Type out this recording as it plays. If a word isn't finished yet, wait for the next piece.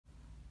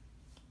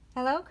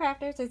Hello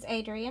crafters, it's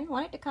Adrienne.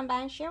 Wanted to come by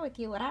and share with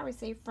you what I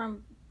received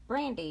from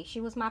Brandy. She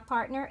was my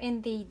partner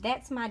in the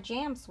That's My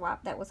Jam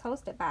swap that was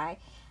hosted by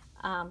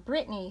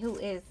Brittany, who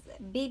is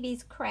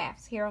BB's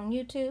Crafts here on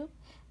YouTube.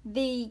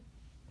 The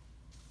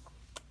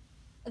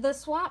the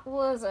swap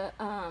was a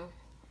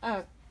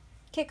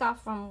kickoff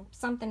from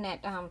something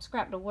that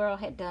Scrap the World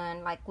had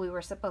done. Like we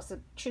were supposed to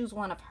choose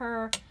one of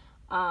her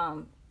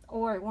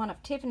or one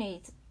of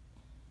Tiffany's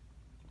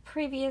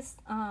previous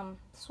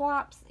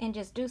swaps and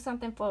just do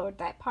something for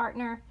that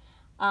partner,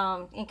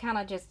 and kind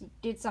of just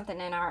did something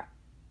in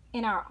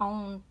our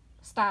own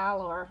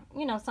style, or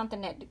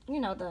something that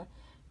the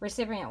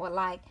recipient would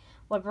like.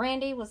 Well,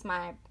 Brandy was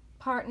my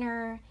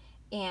partner,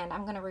 and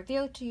I'm going to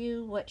reveal to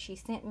you what she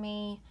sent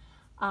me,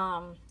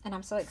 and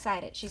I'm so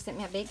excited. She sent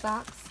me a big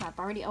box. I've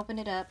already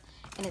opened it up,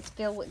 and it's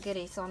filled with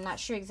goodies, so I'm not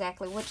sure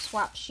exactly which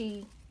swap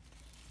she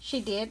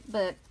did,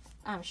 but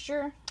I'm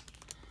sure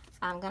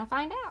I'm gonna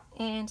find out,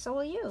 and so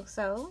will you.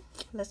 So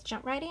let's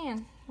jump right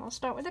in. I'll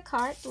start with the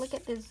card. Look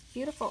at this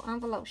beautiful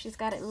envelope. She's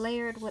got it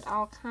layered with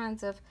all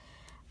kinds of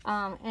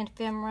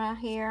ephemera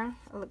here.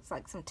 It looks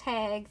like some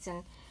tags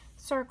and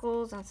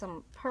circles and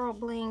some pearl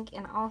bling,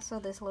 and also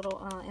this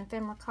little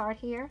ephemera card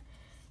here,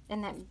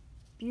 and that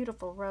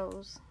beautiful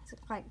rose.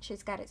 It's like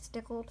she's got it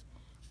stickled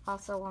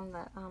also on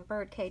the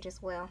bird cage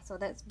as well. So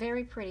that's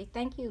very pretty.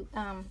 Thank you,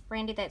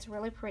 Brandy. That's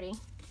really pretty.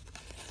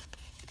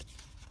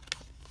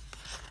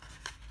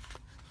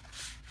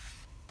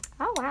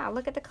 Oh wow,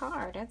 look at the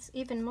card. That's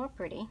even more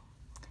pretty.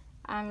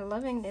 I'm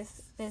loving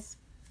this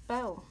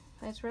bow.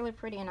 It's really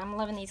pretty, and I'm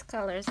loving these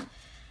colors.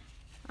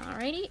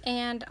 Alrighty,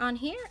 and on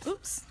here,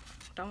 oops,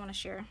 don't want to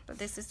share, but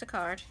this is the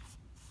card.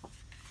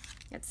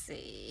 Let's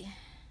see.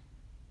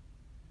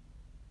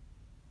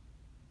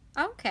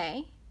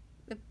 Okay.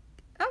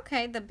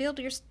 The build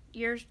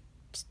your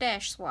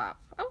stash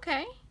swap.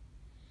 Okay.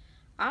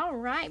 All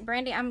right,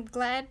 Brandy, I'm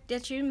glad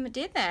that you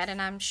did that,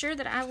 and I'm sure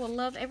that I will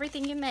love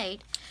everything you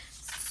made.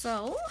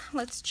 So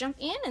let's jump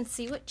in and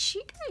see what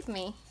she gave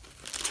me.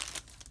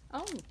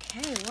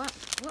 Okay, what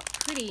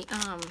pretty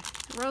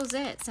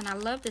rosettes, and I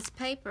love this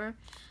paper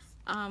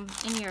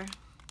in your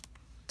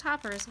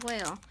topper as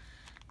well.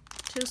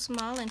 Too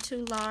small and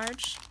too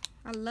large.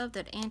 I love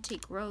that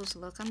antique rose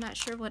look. I'm not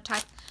sure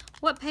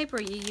what paper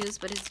you use,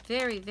 but it's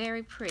very,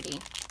 very pretty.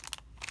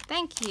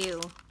 Thank you.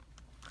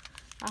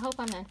 I hope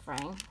I'm in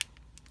frame.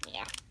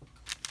 Yeah.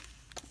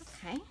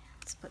 Okay,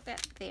 let's put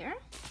that there.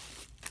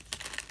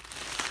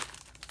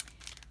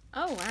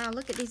 Oh wow,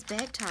 look at these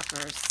bag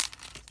toppers.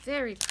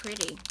 Very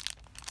pretty.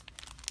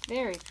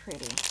 Very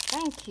pretty.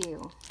 Thank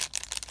you.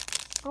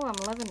 Oh,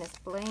 I'm loving this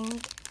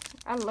bling.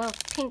 I love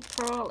pink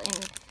pearl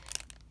and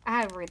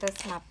ivory.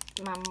 That's my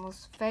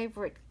most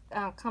favorite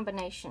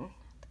combination,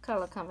 the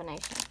color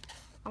combination.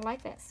 I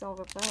like that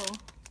silver bow.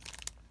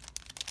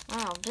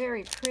 Wow,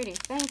 very pretty.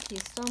 Thank you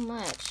so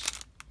much.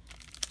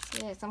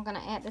 Yes, I'm going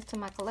to add this to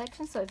my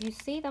collection. So if you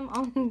see them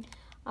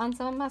on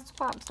some of my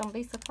swaps, don't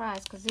be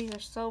surprised, because these are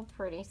so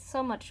pretty,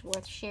 so much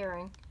worth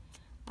sharing.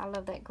 I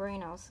love that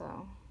green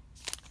also.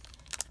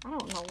 I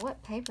don't know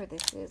what paper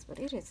this is, but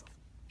it is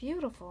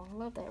beautiful. I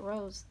love that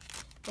rose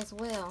as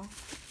well.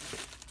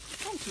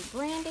 Thank you,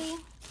 Brandy.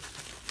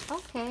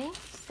 Okay,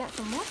 she's got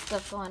some more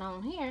stuff going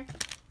on here.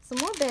 Some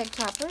more bag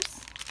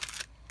toppers.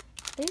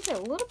 These are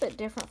a little bit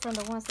different from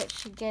the ones that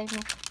she gave me,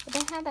 but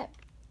they have that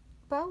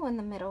bow in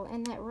the middle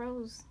and that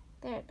rose,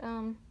 that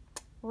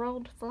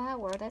rolled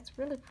flower. That's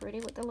really pretty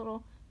with the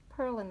little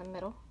pearl in the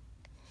middle.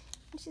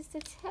 And she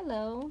says,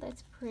 hello.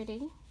 That's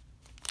pretty.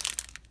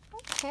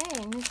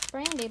 Okay, Miss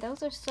Brandy,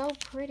 those are so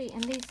pretty.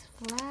 And these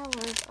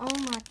flowers, oh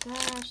my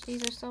gosh,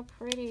 these are so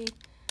pretty.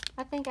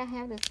 I think I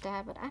have this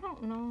die, but I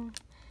don't know.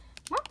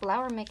 My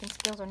flower making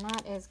skills are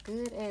not as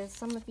good as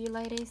some of you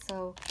ladies,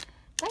 so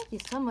thank you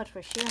so much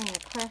for sharing your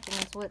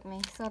craftiness with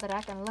me so that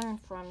I can learn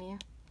from you.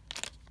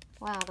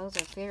 Wow, those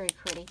are very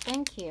pretty.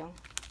 Thank you.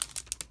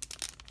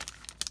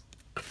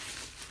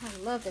 I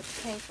love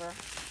this paper.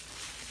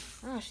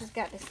 Oh, she's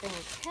got this thing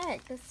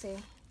packed. Let's see.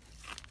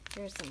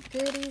 There's some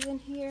goodies in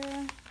here.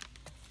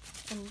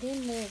 And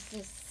then there's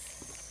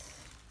this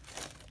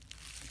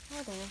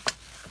other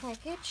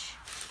package.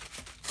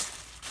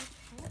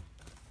 Okay.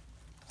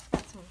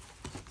 Got some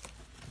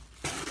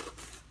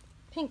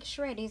pink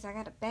shreddies. I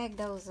gotta bag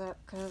those up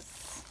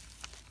because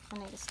I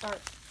need to start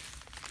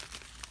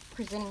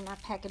presenting my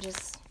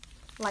packages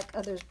like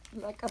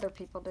other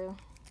people do.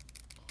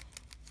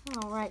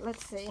 All right,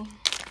 let's see.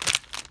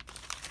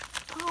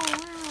 Oh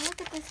wow,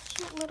 look at this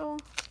cute little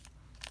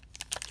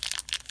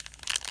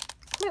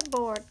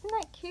clipboard. Isn't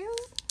that cute?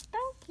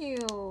 Thank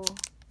you.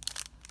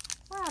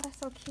 Wow, that's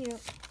so cute.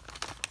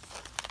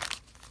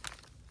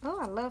 Oh,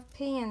 I love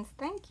pens.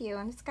 Thank you.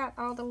 And it's got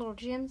all the little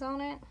gems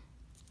on it.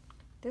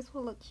 This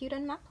will look cute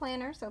in my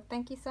planner, so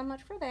thank you so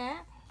much for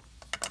that.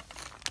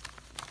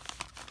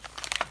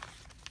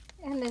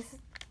 And this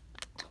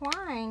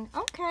twine.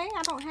 Okay,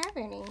 I don't have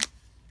any.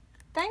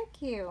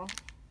 Thank you.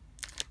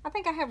 I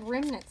think I have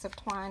remnants of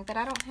twine, but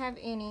I don't have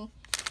any,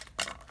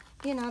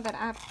 that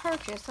I've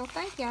purchased. So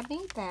thank you. I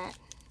need that.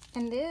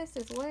 And this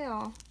as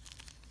well.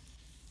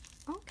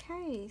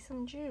 Okay,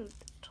 some jute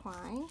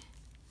twine.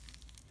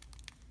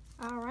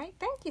 Alright,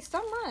 thank you so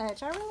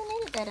much. I really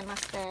needed that in my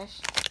stash.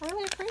 I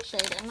really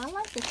appreciate it. And I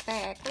like this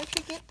bag. Where'd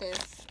you get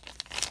this?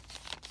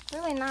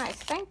 Really nice.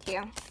 Thank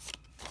you.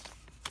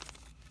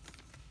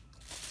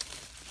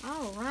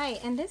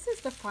 Alright, and this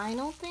is the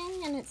final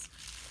thing, and it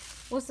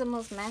was the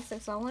most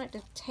massive, so I wanted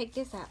to take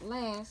this out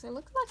last. It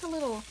looks like a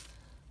little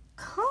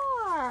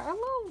car, a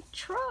little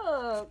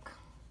truck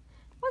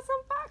with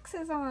some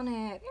boxes on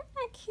it. Isn't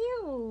that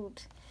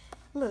cute?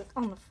 Look,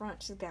 on the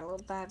front, she's got a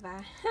little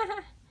bye-bye.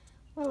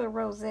 A little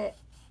rosette.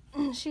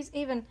 She's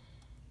even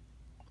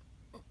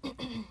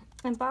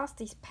embossed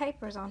these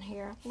papers on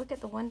here. Look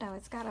at the window.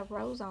 It's got a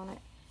rose on it,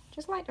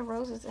 just like the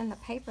roses in the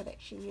paper that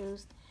she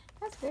used.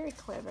 That's very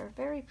clever,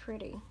 very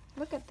pretty.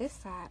 Look at this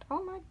side.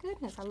 Oh my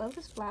goodness, I love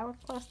this flower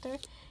cluster.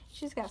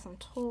 She's got some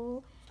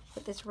tulle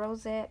with this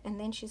rosette, and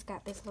then she's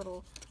got this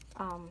little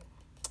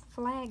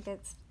flag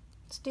that's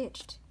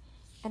stitched.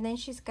 And then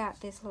she's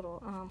got this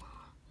little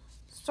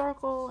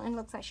circle, and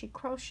looks like she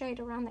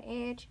crocheted around the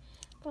edge.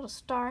 Little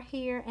star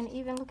here, and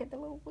even look at the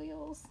little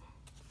wheels.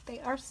 They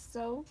are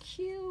so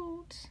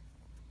cute.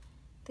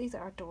 These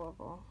are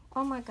adorable.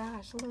 Oh my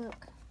gosh,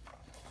 look.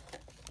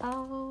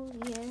 Oh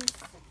yes,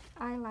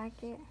 I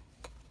like it.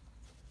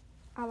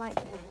 I like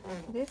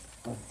this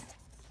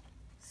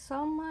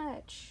so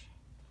much.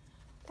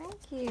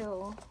 Thank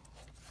you.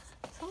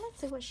 So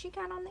let's see what she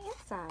got on the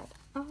inside.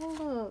 Oh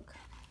look,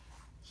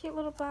 cute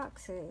little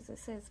boxes. It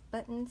says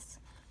buttons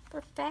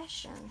for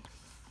fashion.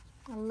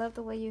 I love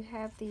the way you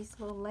have these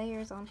little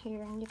layers on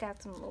here, and you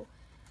got some little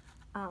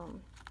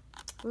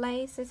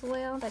lace as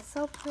well. That's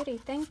so pretty.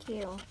 Thank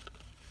you.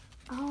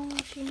 Oh,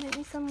 she made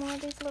me some more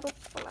of these little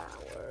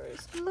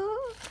flowers.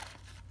 Look.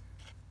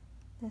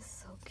 That's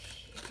so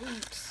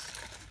cute.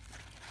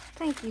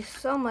 Thank you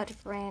so much,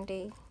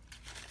 Brandy.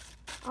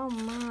 Oh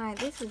my,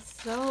 this is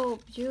so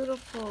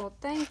beautiful.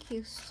 Thank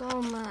you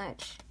so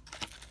much.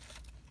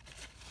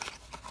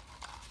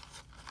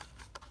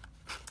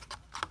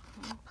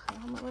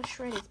 Put all my little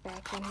shreddies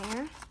back in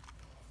here.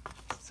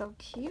 So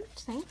cute.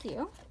 Thank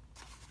you.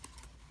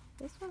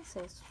 This one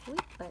says sweet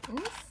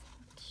buttons.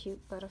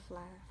 Cute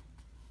butterfly.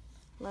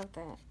 Love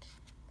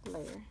that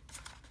layer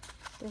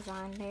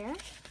design there.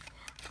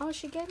 Oh,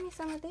 she gave me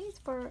some of these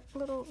for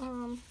little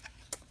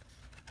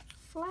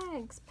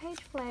flags,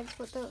 page flags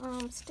with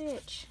the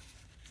stitch.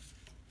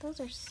 Those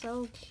are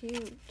so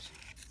cute.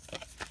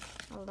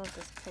 I love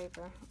this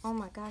paper. Oh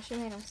my gosh, she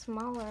made them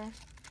smaller.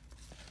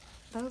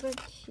 Those are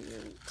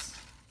cute.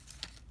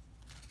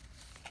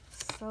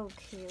 So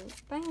cute.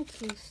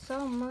 Thank you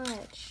so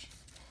much.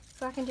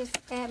 So I can just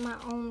add my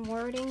own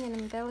wording and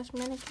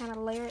embellishment and kind of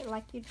layer it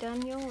like you've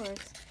done yours.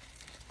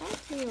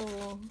 Thank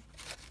you.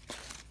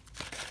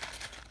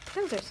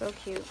 Those are so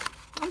cute.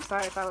 I'm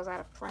sorry if I was out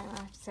of frame.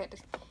 I just had to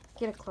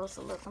get a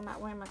closer look. I'm not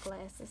wearing my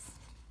glasses.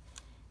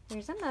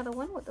 Here's another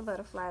one with the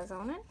butterflies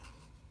on it.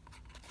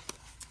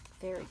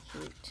 Very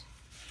cute.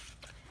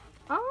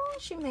 Oh,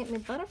 she made me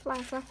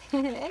butterflies so I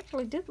can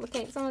actually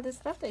duplicate some of the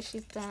stuff that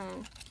she's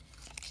done.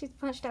 She's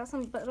punched out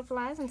some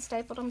butterflies and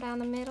stapled them down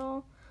the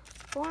middle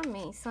for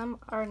me. Some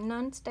are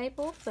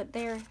non-stapled, but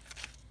they're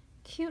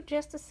cute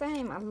just the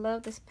same. I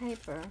love this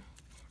paper.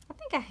 I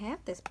think I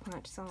have this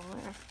punch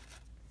somewhere.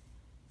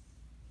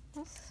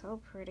 That's so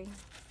pretty.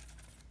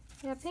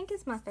 Yeah, pink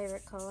is my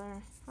favorite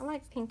color. I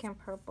like pink and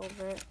purple,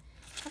 but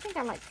I think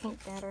I like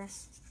pink better.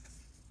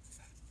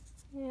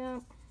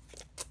 Yeah,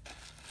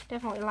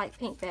 definitely like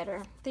pink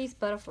better. These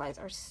butterflies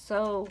are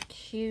so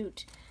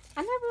cute.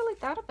 I never really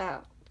thought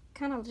about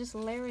kind of just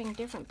layering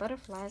different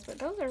butterflies, but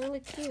those are really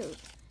cute.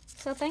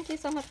 So thank you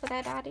so much for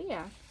that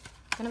idea.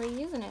 I'm going to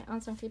be using it on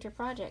some future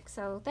projects,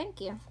 so thank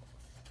you.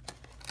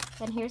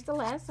 And here's the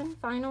last and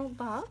final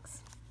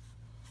box.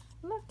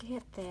 Look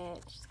at that.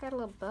 She's got a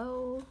little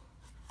bow.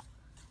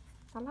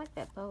 I like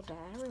that bow die.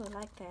 I really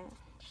like that.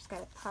 She's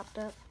got it popped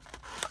up.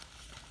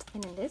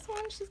 And in this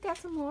one, she's got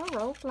some more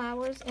roll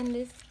flowers. And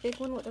this big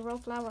one with the roll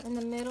flower in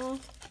the middle.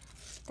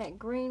 That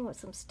green with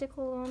some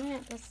stickle on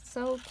it. That's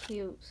so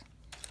cute.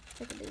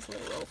 Look at these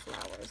little roll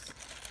flowers.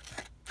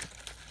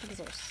 These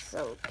are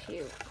so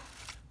cute.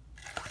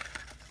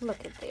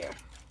 Look at there.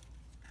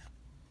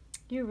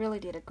 You really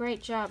did a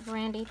great job,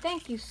 Brandy.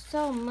 Thank you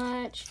so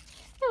much.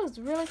 It was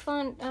really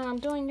fun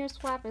doing your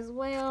swap as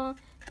well.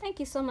 Thank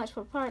you so much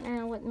for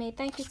partnering with me.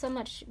 Thank you so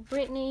much,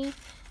 Brittany,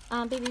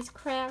 BB's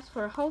Crafts,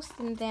 for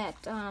hosting that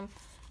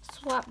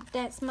swap.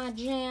 That's my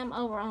jam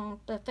over on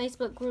the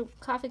Facebook group,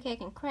 Coffee Cake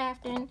and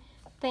Crafting.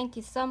 Thank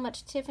you so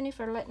much, Tiffany,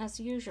 for letting us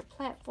use your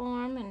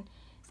platform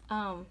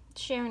and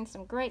sharing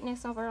some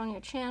greatness over on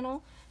your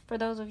channel. For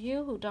those of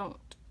you who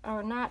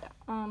are not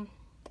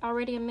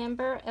already a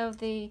member of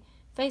the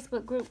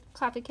Facebook group,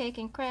 Coffee Cake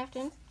and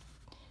Crafting,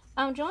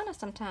 join us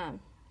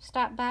sometime.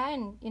 Stop by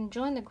and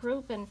join the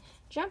group and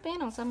jump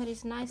in on some of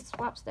these nice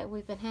swaps that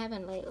we've been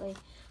having lately.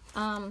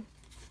 And,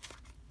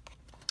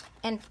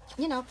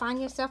 you know,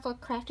 find yourself a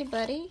crafty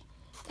buddy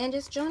and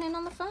just join in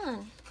on the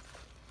fun.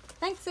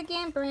 Thanks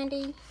again,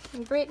 Brandy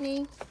and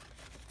Brittany.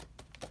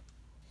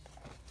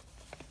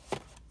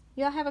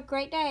 Y'all have a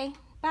great day.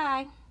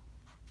 Bye.